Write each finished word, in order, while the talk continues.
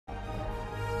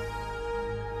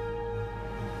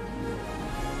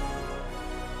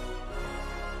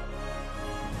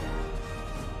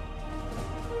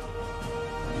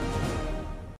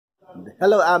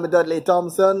Hello, I'm Dudley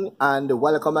Thompson, and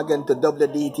welcome again to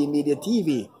WDT Media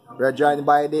TV. We're joined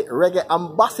by the Reggae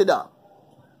Ambassador.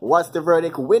 What's the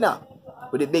verdict winner?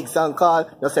 With a big song called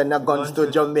 "No Send No Guns to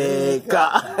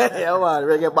Jamaica." Yeah, man,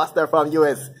 Reggae Ambassador from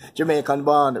US, Jamaican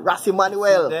born. Ras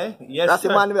Emmanuel. Yes, Ras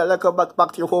Emmanuel, welcome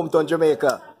back to your hometown,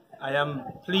 Jamaica. I am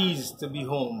pleased to be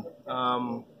home.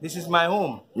 This is my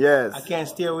home. Yes. I can't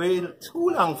stay away too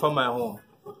long from my home.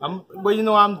 But you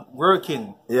know, I'm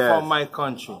working for my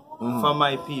country, for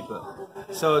my people.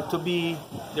 So to be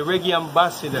the Reggae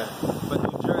Ambassador for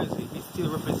New Jersey, it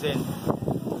still represents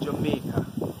Jamaica.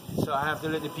 So I have to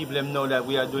let the people know that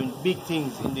we are doing big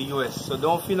things in the US. So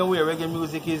don't feel away. Reggae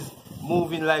music is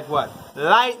moving like what?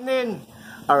 Lightning.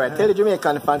 All right, tell the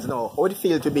Jamaican fans now, how would it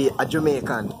feel to be a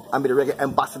Jamaican and be the Reggae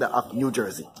Ambassador of New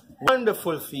Jersey?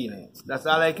 Wonderful feeling. That's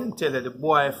all I can tell you. The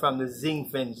boy from the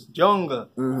zinc fence jungle,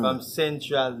 from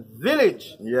Central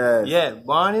Village. Yes. Yeah,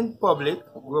 born in public,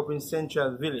 grew up in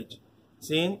Central Village.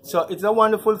 See? So it's a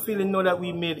wonderful feeling now that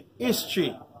we made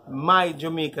history, my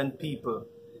Jamaican people,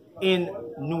 in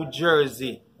New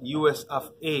Jersey, US of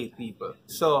A people.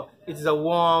 So it's a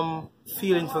warm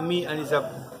feeling for me, and it's a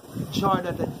joy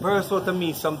that bursts out of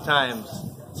me sometimes.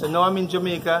 So now I'm in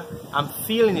Jamaica, I'm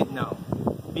feeling it now,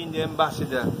 being the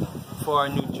ambassador for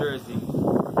New Jersey,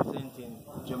 representing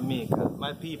Jamaica.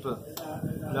 My people,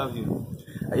 love you.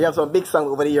 You have some big songs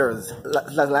over the years,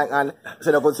 like and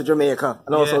so that goes to Jamaica,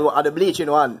 and also the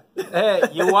bleaching one. Hey,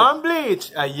 you want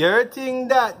bleach? You're thing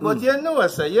that, but you know,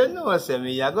 sir,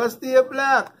 me, I go stay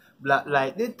black. Black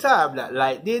like the tar, black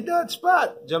like the Dutch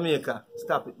spot. Jamaica,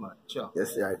 stop it, man. Sure.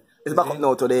 Yes, right. It's back up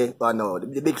now today, but no,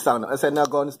 the big song, I said, "No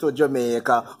Guns to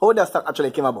Jamaica." How that song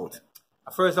actually came about?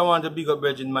 First, I want to big up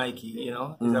Virgin Mikey, you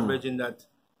know. He's a Virgin that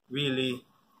really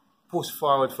pushed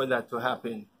forward for that to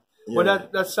happen. Yeah.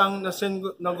 But that song,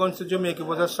 No Guns to Jamaica,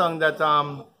 was a song that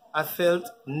I felt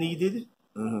needed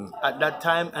at that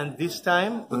time and this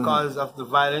time because of the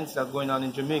violence that's going on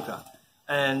in Jamaica.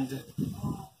 And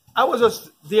I was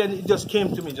just there, and it just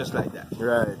came to me just like that.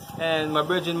 Right. And my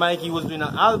Virgin Mikey was doing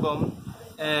an album,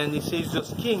 and he says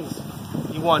just kings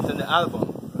he wants on the album.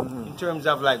 In terms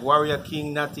of like Warrior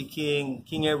King, Natty King,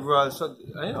 King Everall, so,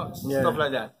 you know, stuff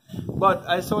like that. But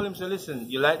I told him, so listen,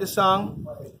 you like the song,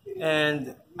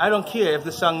 and I don't care if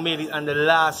the song made it on the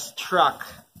last track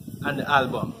on the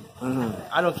album.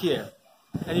 I don't care.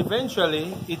 And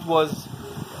eventually, it was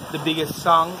the biggest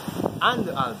song on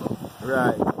the album.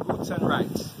 Right. Roots and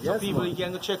Rights. So Yes, people, you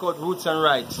can go check out Roots and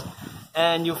Rights,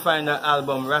 and you find that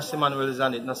album. Ras Emmanuel is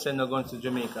on it. No Send No Guns to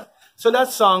Jamaica. So that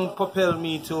song propelled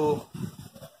me to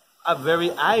very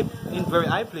high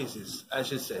places, I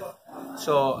should say.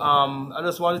 So I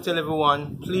just want to tell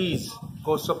everyone, please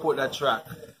go support that track,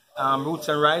 Roots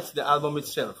and Rights, the album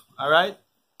itself. All right,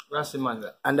 Ras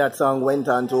Emmanuel. And that song went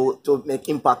on to make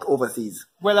impact overseas.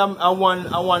 Well, I won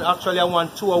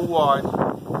 2 awards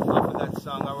for that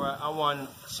song. I won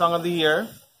Song of the Year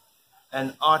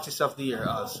and Artist of the Year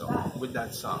also with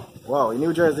that song. Wow, in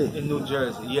New Jersey? In New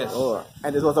Jersey, yes. Oh,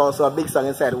 and it was also a big song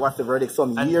inside What's the Verdict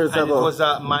some years ago. It was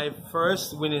my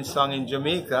first winning song in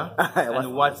Jamaica.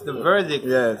 And What's the Verdict?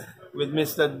 Yes. With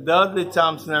Mr. Dudley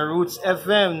Thompson and Roots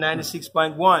FM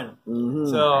 96.1.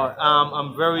 So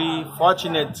I'm very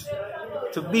fortunate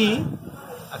to be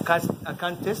a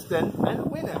contestant and a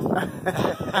winner.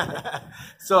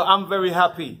 So I'm very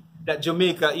happy that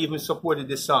Jamaica even supported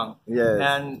this song. Yes.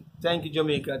 And thank you,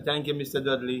 Jamaica. Thank you, Mr.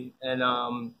 Dudley. And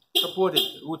supported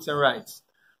Roots and Rights.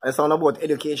 A song about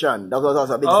education. That was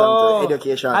also a big song to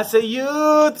education. I say,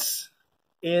 youths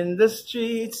in the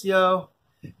streets, yo,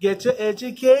 get your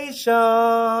education,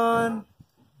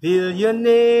 build your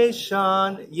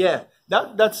nation. Yeah,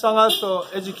 that song also,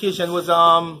 education, was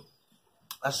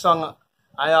a song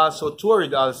I also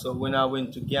toured also when I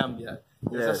went to Gambia.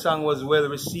 Yes. The song was well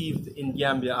received in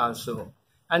Gambia also.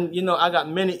 And you know, I got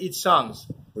many hit songs.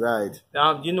 Right.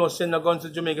 You know, Send No Guns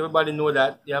to Jamaica, everybody know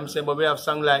that. You know what I'm saying? But we have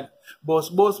songs like Boss,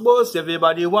 Boss, Boss,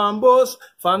 everybody want boss.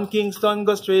 From Kingston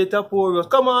go straight to Poros.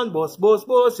 Come on, boss, boss,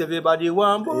 boss, everybody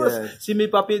want boss. Yes. See me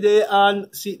papi there and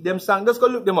see them songs. Just go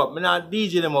look them up. I'm not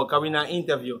DJ them up because we're not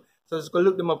interview. So just go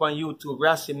look them up on YouTube.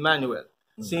 Ras Emmanuel.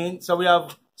 See? So we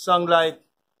have song like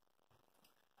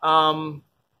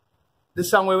the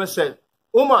song where we said,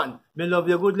 woman, me love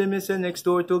you goodly, me say next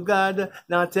door to God.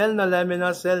 Now tell no lie, me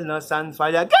not sell no sand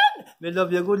fire again. Me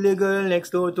love you goodly girl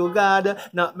next door to God.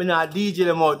 Now me not DJ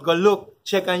them out. Go look,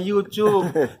 check on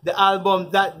YouTube the album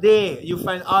that day. You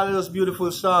find all those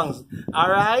beautiful songs.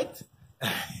 Alright?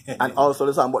 And also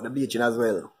the song about the bleaching as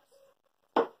well.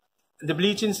 The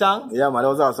bleaching song? Yeah, man, that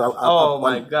was also oh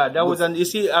my God. That was you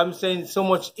see, I'm saying so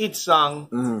much hit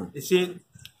song. You see,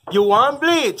 You want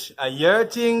bleach? And you're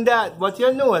think that, but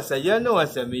you know,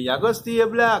 sir, me, you go stay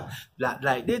black. Black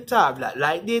like the top, black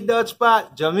like the Dutch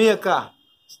part, Jamaica.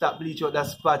 Stop bleach out that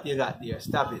spot you got there.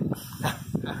 Stop it.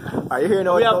 Are you hearing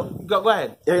now? Go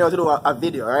ahead. You're here to do a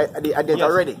video, right? I did yes.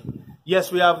 already.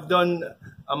 Yes, we have done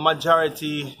a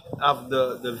majority of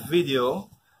the video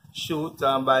shoot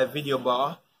by Video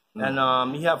Bar.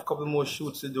 And he have a couple more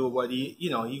shoots to do, but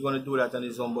he's gonna do that on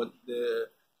his own. But the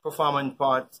performance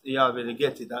part, he already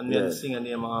get it. And then the singer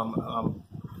name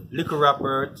Liquor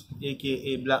Rapper,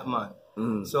 aka Black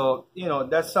Man. So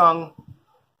that song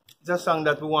is a song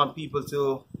that we want people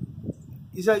to.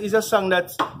 It's a song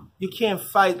that you can't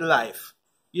fight life.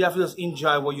 You have to just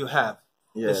enjoy what you have.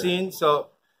 You see? So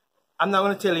I'm not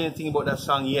gonna tell you anything about that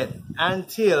song yet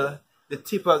until the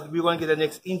tipper, we're going to get the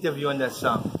next interview on that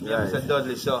song. Yeah, Mr.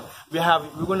 Dudley. So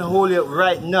we're going to hold it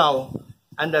right now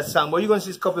on that song. But you're going to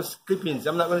see a couple of clippings.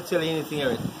 I'm not going to tell you anything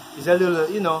yet. It's a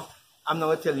little, I'm not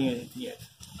going to tell you anything yet.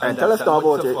 And tell us now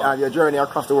about your journey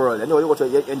across the world. I know you go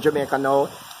to in Jamaica now,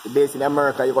 you're based in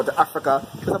America, you go to Africa.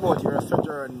 Tell us about your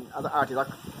journey as an artist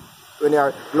when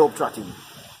you're globe-trotting.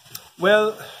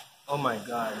 Well, oh my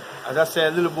God. As I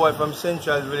said, a little boy from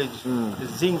Central Village, the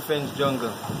Zing Fence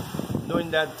Jungle.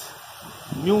 Knowing that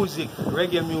music,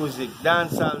 reggae music,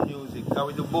 dancehall music, how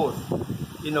we do both.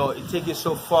 It takes you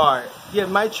so far. Yeah,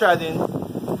 my trading,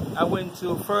 I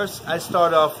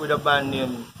started off with a band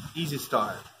named Easy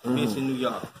Star, based in New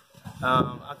York.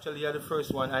 Actually, they're the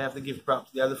first one, I have to give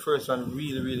props. They're the first one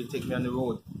really take me on the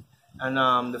road.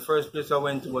 And the first place I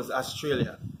went to was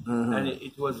Australia. And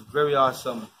it was very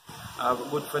awesome. A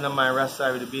good friend of mine, Ras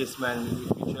Emmanuel, the bass man, we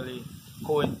actually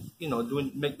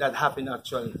make that happen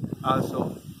actually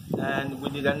also. And we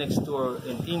did our next tour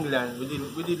in England.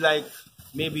 We did like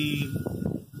maybe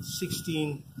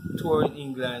 16 tour in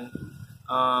England.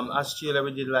 Australia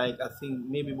we did like I think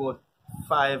maybe about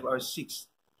 5 or 6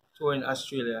 tour in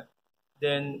Australia.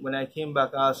 Then when I came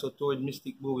back, I also toured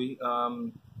Mystic Bowie,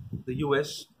 the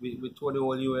US. We toured the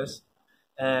whole US.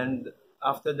 And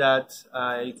after that,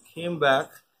 I came back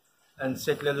and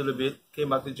settled a little bit. Came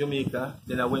back to Jamaica.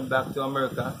 Then I went back to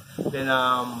America. Then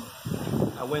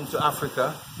I went to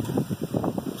Africa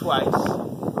twice.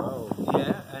 Wow.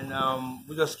 Yeah, and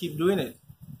we just keep doing it.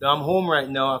 So I'm home right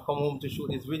now. I come home to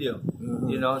shoot this video.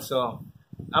 So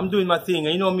I'm doing my thing.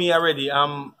 And you know me already.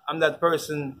 I'm that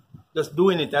person just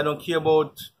doing it. I don't care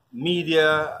about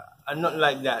media and nothing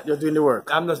like that. You're doing the work.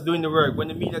 I'm just doing the work. When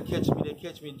the media catch me, they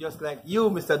catch me just like you,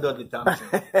 Mr. Dudley Thompson.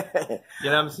 You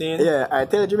know what I'm saying? Yeah, I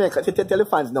tell Jamaica, tell the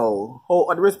fans now,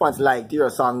 how the response like to your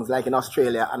songs like in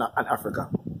Australia and Africa?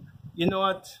 You know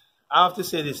what? I have to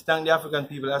say this, thank the African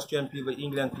people, Australian people,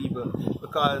 England people,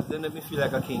 because they make me feel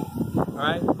like a king.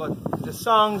 Alright? But the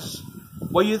songs,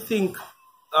 what you think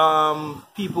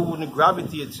people wouldn't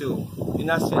gravitate to, in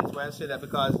that sense, why I say that,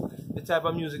 because the type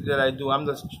of music that I do, I'm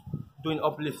just doing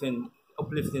uplifting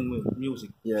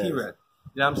music, period.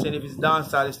 You know what I'm saying? If it's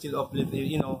dancehall, it's still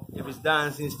uplifting, if it's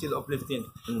dancing, it's still uplifting.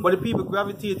 But the people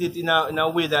gravitate it in a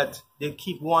way that they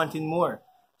keep wanting more.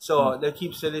 So they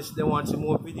keep saying this, they want some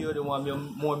more video, they want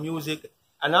more music.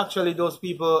 And actually those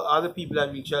people are the people that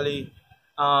actually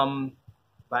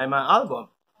buy my album.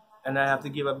 And I have to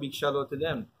give a big shout out to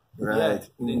them. Right.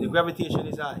 Yeah, the gravitation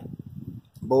is high.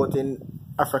 Both in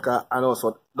Africa and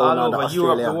also all over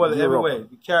Europe, the world, everywhere.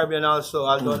 The Caribbean also,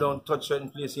 although I don't touch certain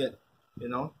place yet, how do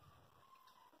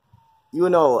you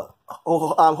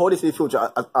see the future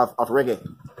of reggae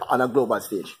on a global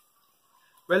stage?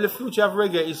 Well, the future of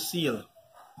reggae is sealed.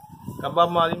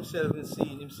 Bob Marley himself is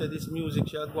seeing. He said this music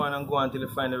shall go on and go on until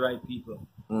they find the right people.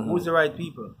 Who's the right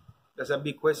people? That's a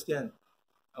big question.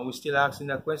 And we're still asking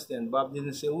that question. Bob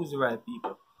didn't say who's the right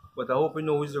people. But I hope we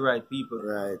know who's the right people.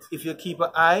 Right. If you keep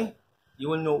an eye, you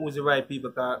will know who's the right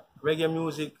people. Because reggae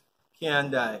music can't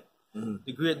die.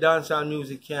 The great dancehall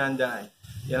music can't die.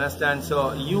 You understand?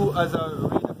 So you as a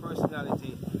radio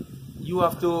personality, you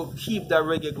have to keep that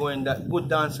reggae going, that good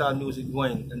dancehall music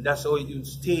going. And that's how you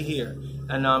stay here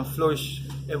and flourish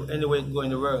anywhere you go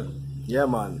in the world. Yeah,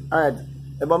 man. All right.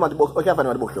 We can't find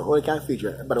out the book. Only can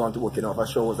feature. Everybody want to book, for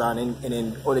shows and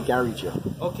then only can reach you.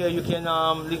 Okay, you can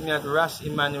link me at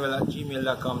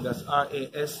rasemmanuel@gmail.com. That's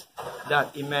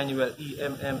ras.emmanuel,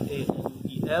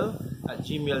 EMMANUEL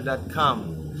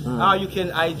 @gmail.com. Or you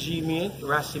can IG me,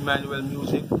 Ras Emmanuel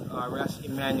Music, or Ras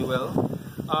Emmanuel.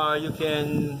 You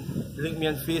can link me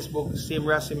on Facebook, same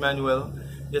Ras Emmanuel.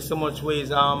 There's so much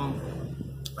ways. And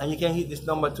you can hit this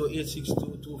number to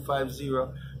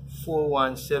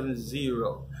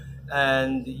 862-250-4170,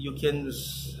 and you can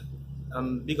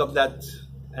big up that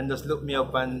and just look me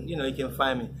up, and you can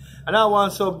find me. And I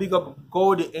want to big up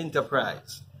Goldie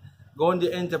Enterprise.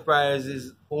 Gondi Enterprise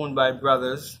is owned by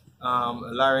brothers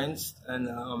Lawrence and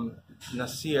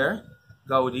Nasir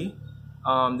Gaudi.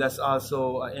 That's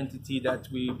also an entity that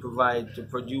we provide to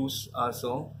produce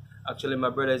also. Actually, my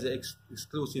brother is an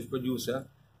exclusive producer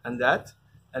and that.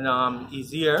 And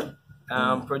he's here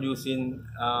producing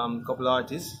a couple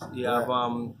artists. You have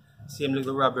Same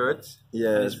Little Robert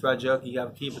in his project. You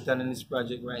have Caperton in his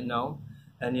project right now.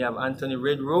 And you have Anthony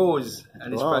Red Rose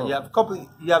and his project.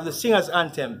 You have the Singers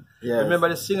Anthem. Yes. Remember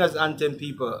the Singers Anthem,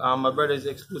 people. My brother is the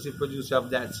exclusive producer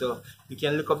of that. So you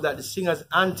can look up that, the Singers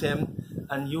Anthem,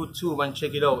 on YouTube and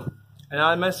check it out. And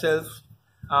I myself,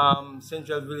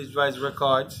 Central Village Rise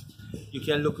Records, you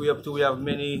can look me up too. We have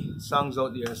many songs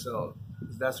out there. So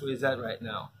that's where it's at right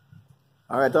now.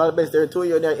 All right, all the best there to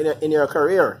you in your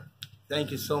career. Thank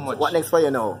you so much. So what next for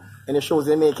you now? Any shows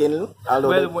you're making?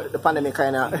 Although the pandemic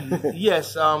kind of...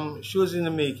 Yes, shows in the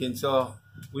making. So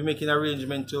we're making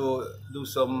arrangement to do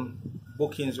some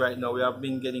bookings right now. We have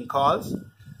been getting calls.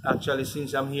 Actually,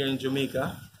 since I'm here in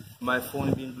Jamaica, my phone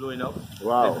has been blowing up.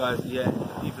 Wow. Because, yeah,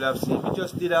 people have seen. We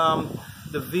just did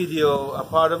the video. A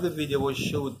part of the video was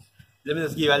shot. Let me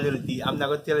just give you a little detail. I'm not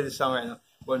going to tell you the song right now.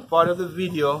 But part of the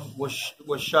video was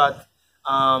shot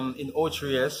in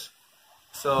Otrius.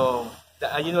 So...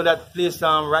 you know that place,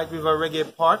 Right River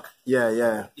Reggae Park?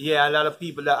 Yeah. Yeah, a lot of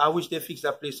people, I wish they fix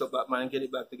that place up, man, and get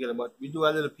it back together. But we do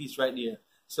a little piece right there.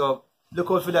 So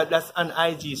look out for that. That's on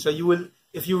IG. So you will,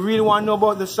 if you really want to know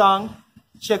about the song,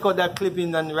 check out that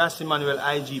clipping on Ras Emmanuel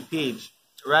IG page,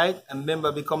 right? And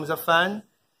remember, becomes a fan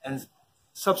and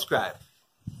subscribe.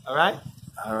 All right?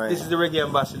 All right. This is the Reggae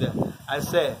Ambassador. I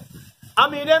say, I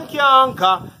mean them can't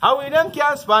car, how we them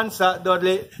can't sponsor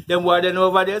Dudley. Them warden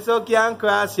over there so can't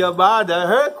cross your border.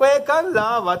 Earthquake and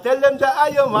lava, tell them that I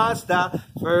your master.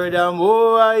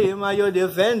 Furthermore, I am your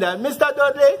defender. Mr.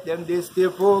 Dudley, them this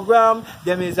the program.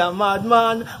 Them is a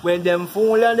madman. When them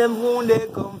fool and them fool they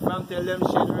come from. Tell them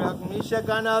Shadrach, Meshach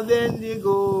and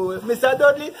Abednego. Mr.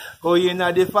 Dudley, go in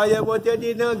at the fire but you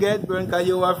didn't get burned cause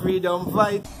you a freedom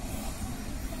fight.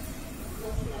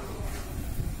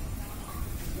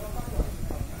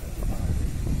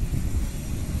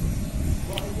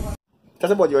 Tell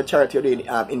us about your charity you're doing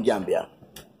in Gambia.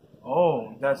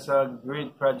 Oh, that's a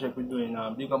great project we're doing.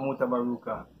 Big Muta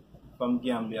Baruka from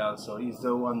Gambia also. He's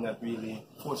the one that really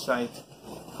foresight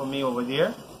for me over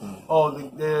there. Oh,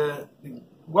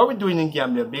 what we're doing in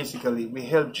Gambia, basically, we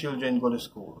help children go to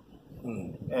school.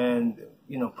 And,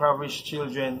 you know, impoverished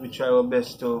children, we try our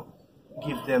best to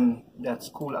give them that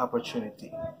school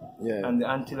opportunity. Yeah. And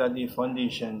the Until a Day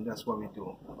Foundation, that's what we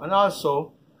do. And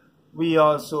also, we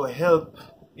also help,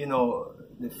 you know,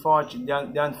 the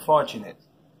unfortunate.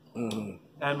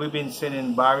 And we've been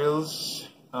sending barrels.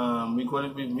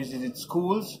 We visited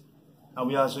schools, and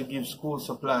we also give school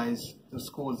supplies to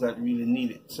schools that really need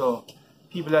it. So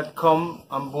people that come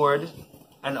on board,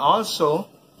 and also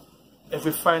if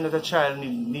we find that a child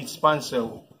needs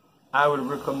sponsor, I would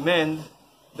recommend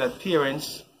that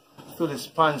parents, through the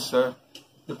sponsor,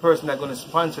 the person that's going to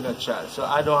sponsor that child. So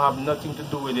I don't have nothing to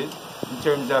do with it in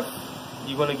terms of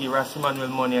you're going to give Ras Emmanuel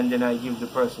money and then I give the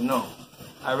person. No.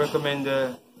 I recommend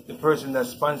the person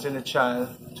that's sponsoring the child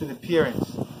to the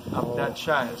parents of that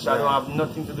child. So I don't have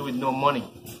nothing to do with no money.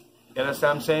 You understand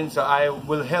what I'm saying? So I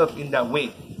will help in that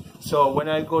way. So when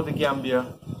I go to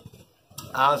Gambia,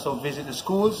 I also visit the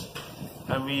schools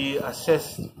and we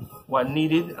assess what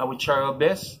needed and we try our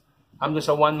best. I'm just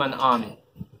a one-man army.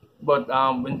 But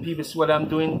when people see what I'm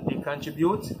doing, they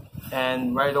contribute,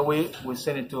 and right away we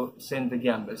send to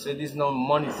Gambia. So this is no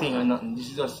money thing or nothing.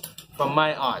 This is just from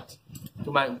my heart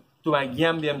to my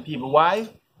Gambian people. Why?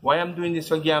 Why I'm doing this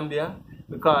for Gambia?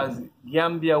 Because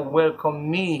Gambia welcomed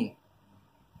me.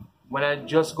 When I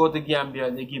just go to Gambia,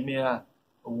 they give me a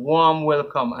warm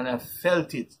welcome, and I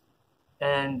felt it.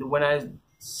 And when I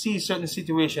see certain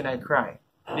situation, I cry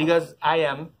because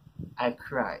I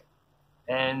cry,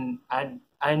 and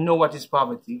I know what is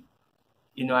poverty.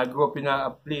 You know, I grew up in a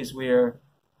place where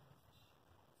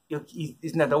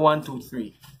it's not a 1, 2,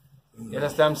 3. You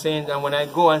understand what I'm saying? And when I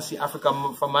go and see Africa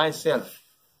for myself,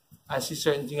 I see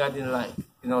certain things I didn't like.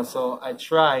 You know, so I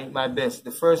try my best.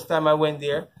 The first time I went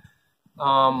there,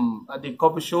 I did a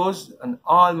couple shows, and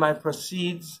all my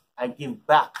proceeds I give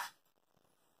back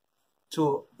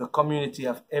to the community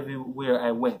of everywhere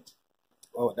I went.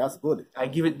 Oh, that's good. I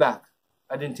give it back.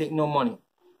 I didn't take no money,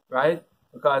 right?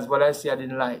 Because what I see I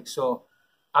didn't like. So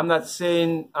I'm not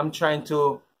saying I'm trying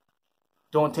to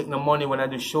don't take no money when I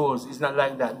do shows. It's not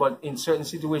like that. But in certain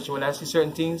situations, when I see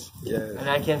certain things and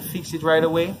I can fix it right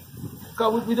away,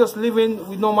 because we just living,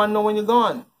 we no man know when you're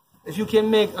gone. If you can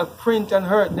make a print and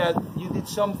hurt that you did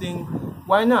something,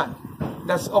 why not?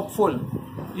 That's up full.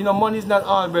 you know, money is not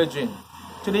all, brethren.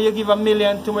 Today you give $1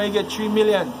 million, tomorrow you get 3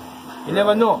 million. You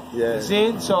never know. Yeah. You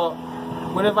see? So,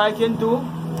 whatever I can do,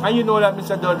 and you know that,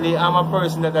 Mr. Dudley, I'm a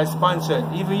person that I sponsored.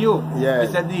 Even you,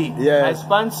 Mr. D. I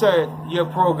sponsored your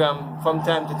program from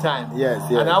time to time.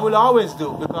 And I will always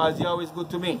do, because you're always good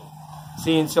to me.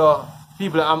 See? So,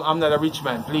 people, I'm not a rich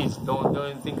man. Please, don't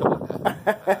even think about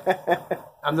that.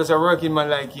 I'm just a working man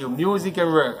like you. Music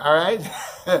and work, all right?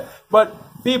 But,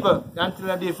 people,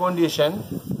 Until Day Foundation,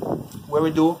 where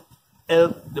we do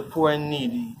help the poor and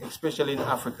needy, especially in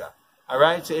Africa. All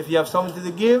right? So if you have something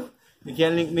to give, you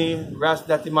can link me,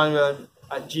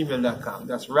 ras.emmanuel@gmail.com.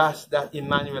 That's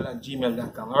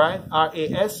ras.emmanuel@gmail.com. All right?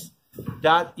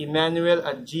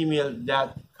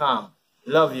 ras.emmanuel@gmail.com.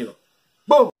 Love you.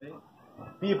 Boom!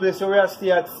 People, so we are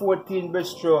still at 14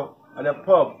 Bistro at a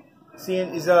pub.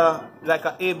 Seeing is like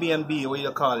a Airbnb, what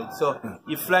you call it. So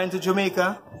you fly into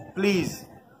Jamaica, please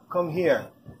come here.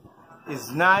 It's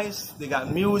nice. They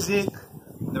got music,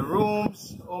 the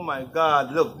rooms. Oh my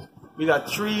God! Look, we got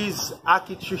trees,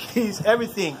 ackee trees,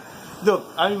 everything. Look,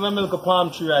 I remember a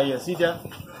palm tree right here. See that?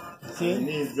 See?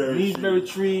 Neesberry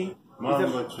tree.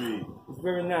 Mango tree. It's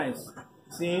very nice.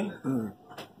 See?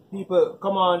 People,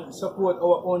 come on, support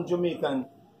our own Jamaican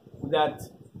that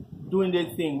doing their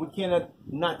thing. We cannot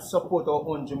not support our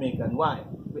own Jamaican. Why?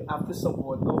 We have to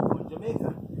support our own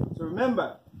Jamaican. So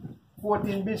remember,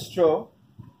 14 Bistro,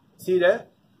 see there?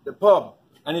 The pub.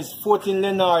 And it's 14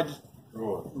 Leonard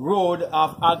Road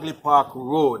off Agley Park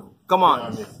Road. Come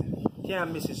on.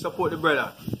 Can't miss it. Support the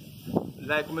brother.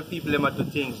 Like my people, them are two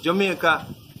things. Jamaica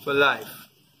for life.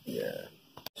 Yeah.